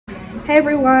Hey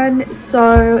everyone,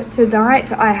 so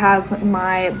tonight I have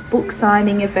my book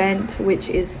signing event, which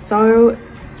is so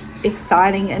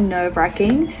exciting and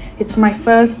nerve-wracking. It's my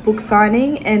first book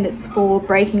signing and it's for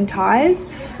Breaking Ties.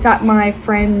 It's at my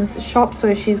friend's shop,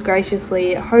 so she's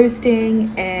graciously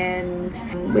hosting, and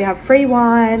we have free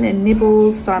wine and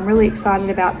nibbles, so I'm really excited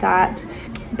about that.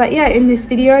 But yeah, in this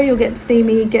video you'll get to see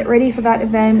me get ready for that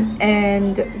event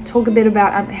and talk a bit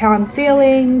about how I'm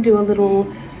feeling, do a little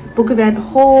book event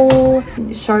haul,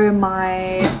 show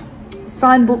my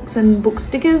signed books and book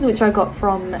stickers which I got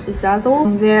from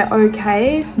Zazzle. They're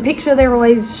okay. Picture they're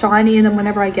always shiny, and then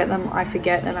whenever I get them I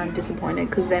forget and I'm disappointed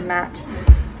because they're matte.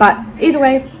 But either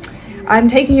way, I'm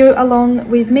taking you along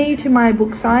with me to my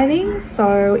book signing,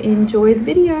 so enjoy the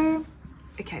video.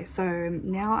 Okay, so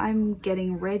now I'm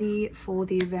getting ready for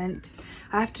the event.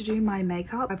 I have to do my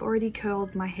makeup. I've already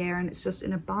curled my hair and it's just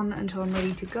in a bun until I'm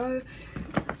ready to go.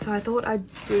 So I thought I'd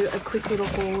do a quick little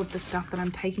haul of the stuff that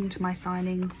I'm taking to my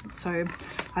signing. So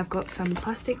I've got some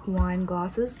plastic wine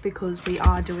glasses because we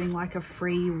are doing like a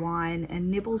free wine and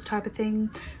nibbles type of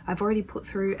thing. I've already put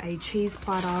through a cheese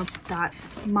platter that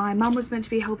my mum was meant to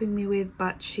be helping me with,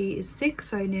 but she is sick.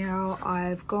 So now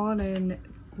I've gone and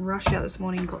rushed out this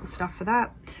morning, got the stuff for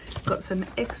that. Got some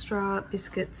extra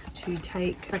biscuits to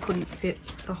take. I couldn't fit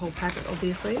the whole packet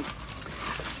obviously.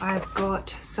 I've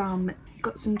got some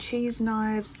cheese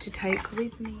knives to take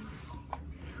with me.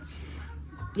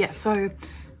 Yeah, so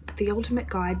the Ultimate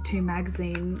Guide to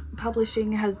Magazine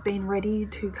Publishing has been ready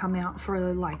to come out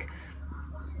for like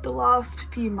the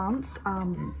last few months.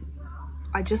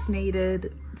 I just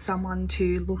needed someone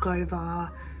to look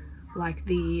over like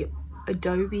the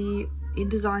Adobe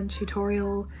InDesign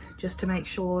tutorial just to make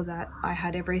sure that I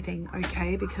had everything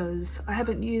okay, because I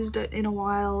haven't used it in a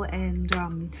while and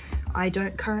I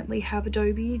don't currently have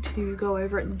Adobe to go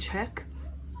over it and check.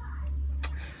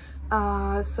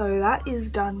 So that is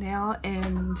done now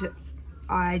and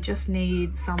I just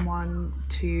need someone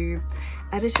to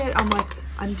edit it.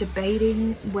 I'm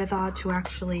debating whether to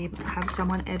actually have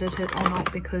someone edit it or not,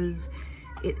 because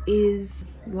it is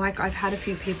like I've had a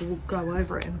few people go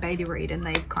over it and beta read and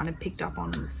they've kind of picked up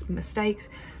on mistakes.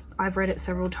 I've read it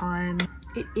several times.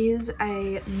 It is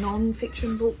a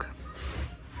non-fiction book,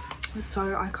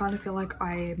 so I kind of feel like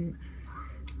I'm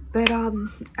better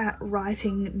at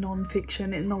writing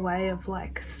non-fiction in the way of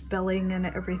like spelling and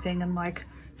everything, and like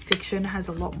fiction has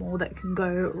a lot more that can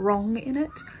go wrong in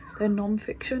it than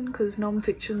non-fiction, because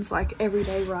non-fiction's like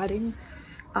everyday writing.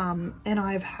 And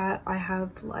I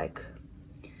have like,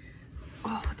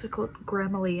 oh, what's it called,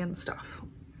 Grammarly and stuff.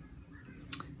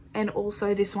 And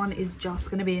also this one is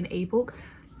just going to be an ebook.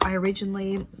 I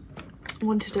originally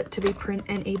wanted it to be print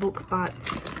and ebook, but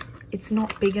it's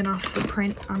not big enough for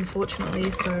print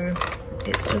unfortunately, so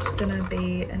it's just gonna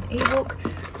be an ebook.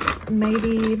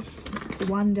 Maybe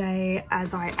one day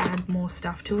as I add more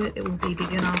stuff to it, it will be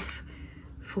big enough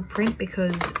for print,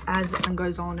 because as time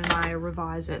goes on and I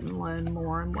revise it and learn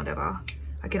more and whatever,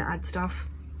 I can add stuff.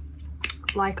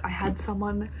 Like I had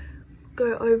someone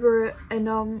go over it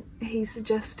and he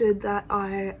suggested that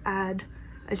I add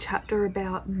a chapter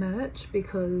about merch,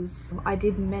 because I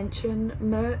did mention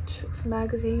merch for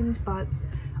magazines but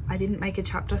I didn't make a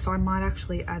chapter, so I might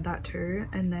actually add that too.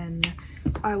 And then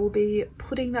I will be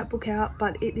putting that book out,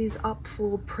 but it is up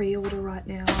for pre-order right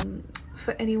now.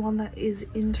 For anyone that is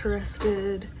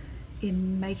interested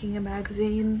in making a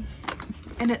magazine,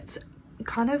 and it's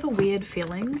kind of a weird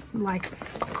feeling, like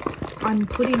I'm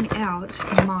putting out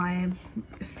my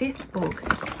 5th book,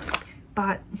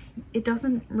 but it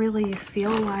doesn't really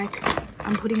feel like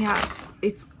I'm putting out,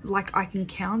 it's like I can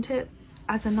count it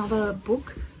as another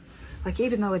book, like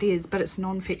even though it is, but it's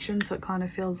non-fiction, so it kind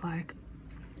of feels like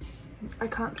I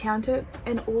can't count it.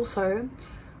 And also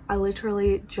I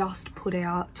literally just put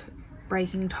out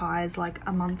Breaking Ties like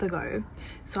a month ago,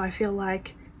 so I feel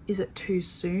like, is it too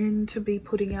soon to be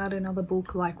putting out another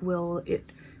book? Like will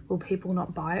people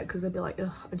not buy it because they'll be like,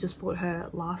 ugh, I just bought her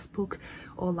last book?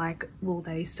 Or like, will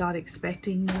they start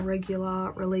expecting more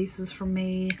regular releases from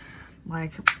me?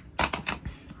 Like,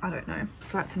 I don't know.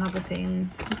 So that's another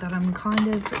thing that I'm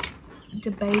kind of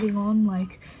debating on,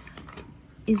 like,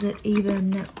 is it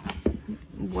even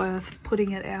worth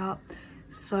putting it out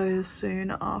so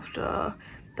soon after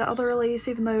the other release,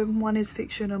 even though one is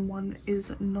fiction and one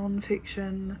is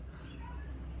non-fiction?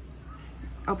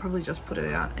 I'll probably just put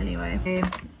it out anyway.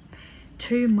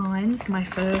 Two Minds, my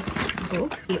first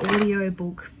book, the audio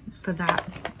book for that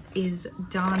is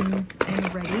done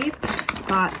and ready,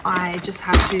 but I just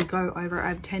have to go over it. I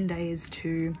have 10 days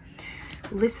to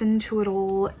listen to it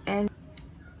all and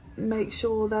make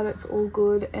sure that it's all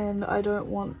good, and I don't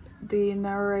want the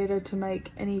narrator to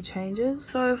make any changes.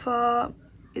 So far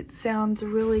it sounds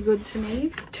really good to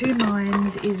me. Two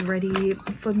Minds is ready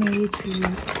for me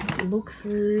to look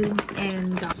through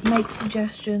and make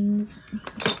suggestions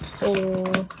or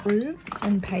approve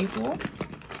and pay for.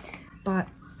 But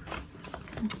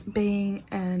being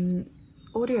an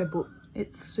audiobook,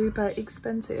 it's super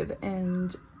expensive,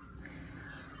 and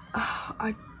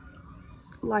I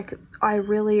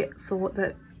really thought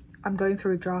that I'm going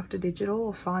through Draft to Digital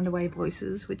or Find Away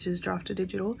Voices, which is Draft to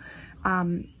Digital,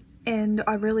 and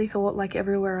I really thought like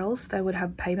everywhere else they would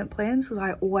have payment plans, because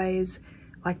I always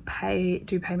like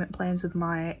do payment plans with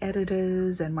my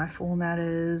editors and my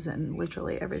formatters and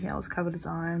literally everything else, cover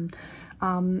design,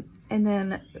 and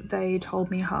then they told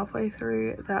me halfway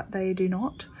through that they do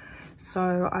not.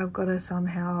 So I've got to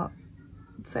somehow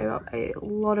save up a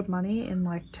lot of money in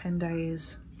like 10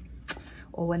 days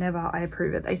or whenever I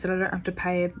approve it. They said I don't have to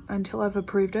pay until I've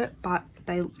approved it, but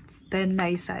then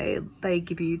they say they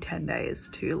give you 10 days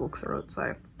to look through it.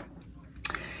 So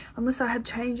unless I have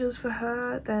changes for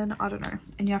her, then I don't know.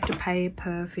 And you have to pay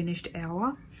per finished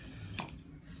hour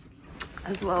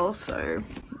as well. So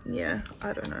yeah,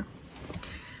 I don't know.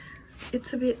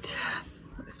 It's a bit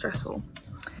stressful.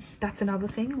 That's another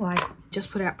thing, like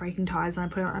just put out Breaking Ties and I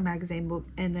put out a magazine book,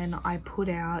 and then I put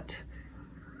out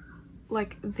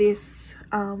like this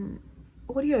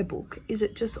audiobook. Is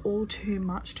it just all too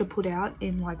much to put out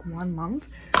in like 1 month?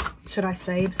 Should I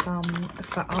save some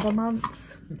for other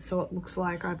months so it looks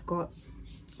like I've got,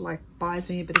 like, buys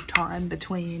me a bit of time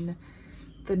between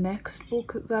the next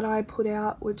book that I put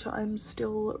out, which I'm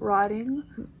still writing?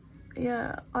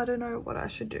 Yeah, I don't know what I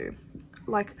should do.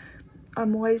 Like,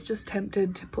 I'm always just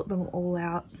tempted to put them all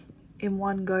out in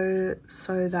one go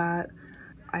so that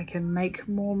I can make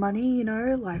more money, you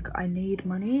know, like I need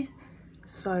money.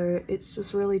 So it's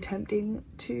just really tempting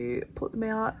to put them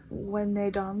out when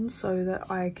they're done so that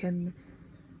I can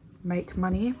make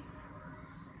money.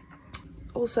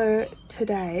 Also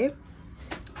today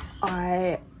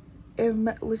I am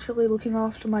literally looking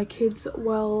after my kids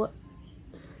while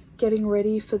getting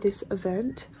ready for this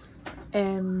event,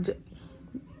 and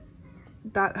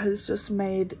that has just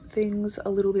made things a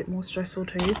little bit more stressful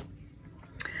too.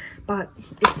 But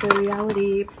it's the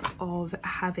reality of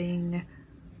having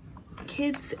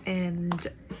kids and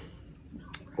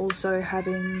also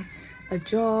having a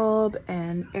job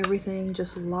and everything,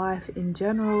 just life in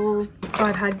general. So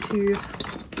I've had to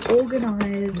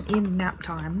organize in nap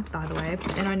time, by the way,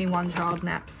 and only one child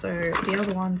naps, so the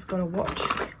other one's got to watch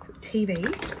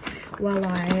TV while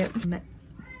I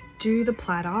do the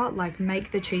platter, like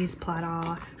make the cheese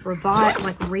platter,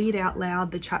 read out loud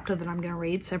the chapter that I'm going to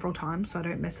read several times so I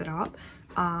don't mess it up,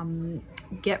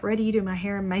 get ready, do my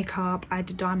hair and makeup. I had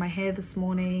to dye my hair this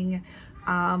morning.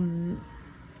 I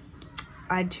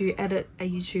had to edit a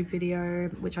YouTube video,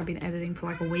 which I've been editing for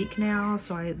like a week now,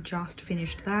 so I just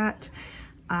finished that,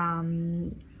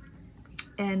 and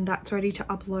that's ready to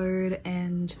upload,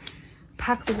 and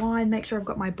pack the wine, make sure I've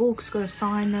got my books, got to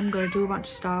sign them, got to do a bunch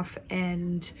of stuff.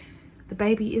 And the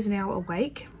baby is now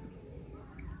awake,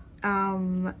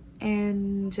 and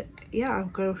yeah,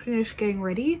 I've got to finish getting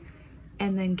ready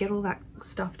and then get all that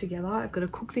stuff together. I've got to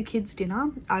cook the kids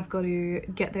dinner, I've got to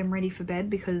get them ready for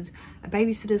bed because a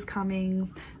babysitter's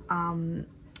coming,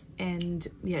 and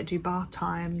yeah, do bath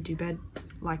time, do bed,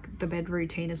 like the bed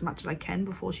routine as much as I can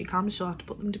before she comes. She'll have to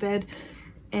put them to bed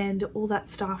and all that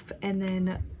stuff, and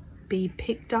then be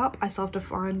picked up. I still have to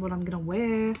find what I'm gonna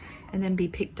wear, and then be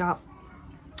picked up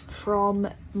from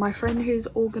my friend who's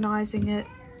organizing it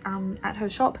at her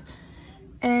shop.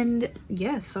 And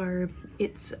yeah, so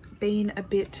it's been a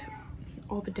bit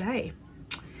of a day,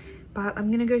 but I'm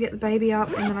gonna go get the baby up,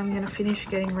 and then I'm gonna finish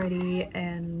getting ready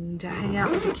and hang out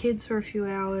with the kids for a few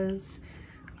hours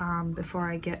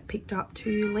before I get picked up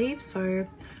to leave. So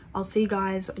I'll see you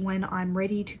guys when I'm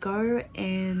ready to go,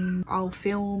 and I'll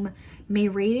film me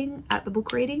reading at the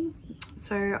book reading.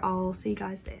 So I'll see you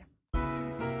guys there.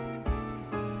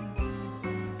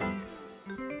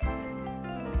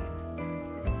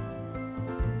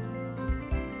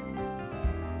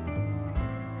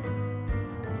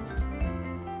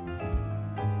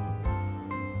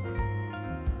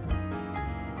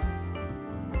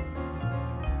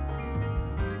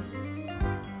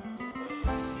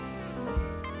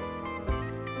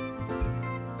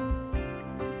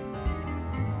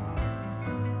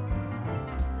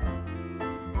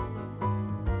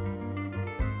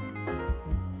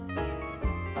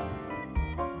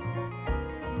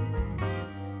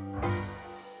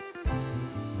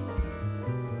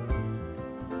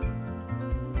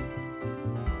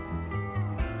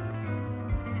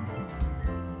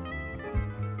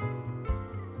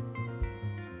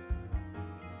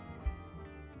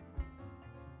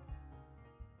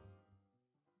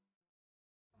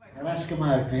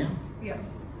 Eskimo pen. Yeah.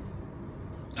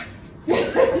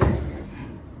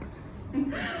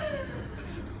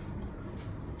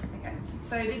 Okay,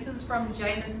 so this is from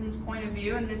Jameson's point of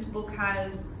view, and this book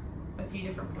has a few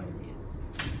different point of views.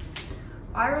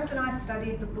 Iris and I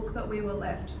studied the book that we were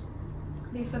left,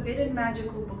 the forbidden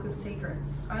magical book of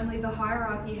secrets. Only the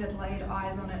hierarchy had laid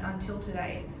eyes on it until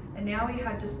today, and now we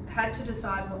had to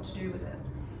decide what to do with it.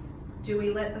 Do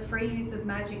we let the free use of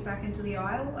magic back into the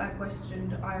Isle? I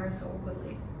questioned Iris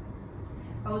awkwardly.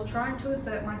 I was trying to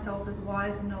assert myself as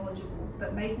wise and knowledgeable,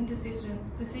 but making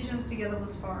decisions together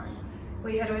was foreign.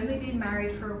 We had only been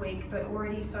married for a week, but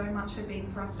already so much had been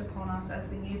thrust upon us as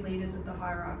the new leaders of the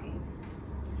hierarchy.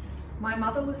 My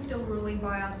mother was still ruling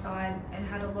by our side and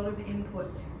had a lot of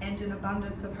input and an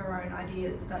abundance of her own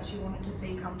ideas that she wanted to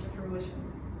see come to fruition.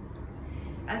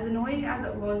 As annoying as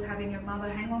it was having your mother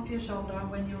hang off your shoulder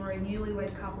when you were a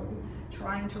newlywed couple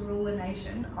trying to rule a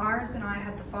nation, Iris and I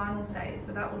had the final say,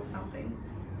 so that was something.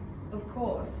 Of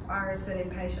course, Iris said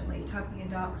impatiently, tucking a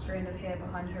dark strand of hair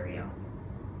behind her ear.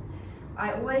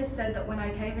 I always said that when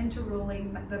I came into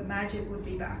ruling that magic would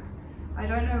be back. I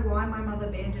don't know why my mother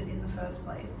banned it in the first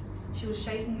place. She was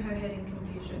shaking her head in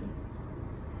confusion.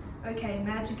 Okay,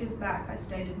 magic is back, I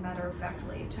stated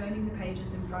matter-of-factly, turning the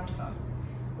pages in front of us.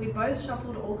 We both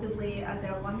shuffled awkwardly as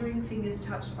our wandering fingers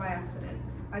touched by accident.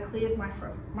 I cleared my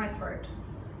throat.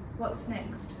 What's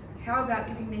next? How about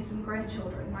giving me some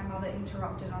grandchildren? My mother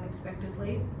interrupted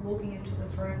unexpectedly, walking into the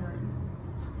throne room.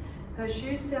 Her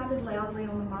shoes sounded loudly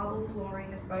on the marble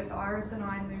flooring as both Iris and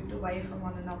I moved away from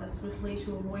one another swiftly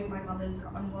to avoid my mother's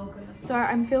unwelcome assault. So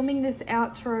I'm filming this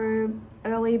outro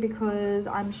early because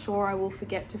I'm sure I will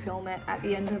forget to film it at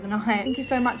the end of the night. Thank you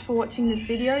so much for watching this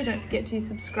video. Don't forget to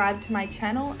subscribe to my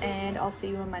channel, and I'll see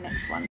you on my next one.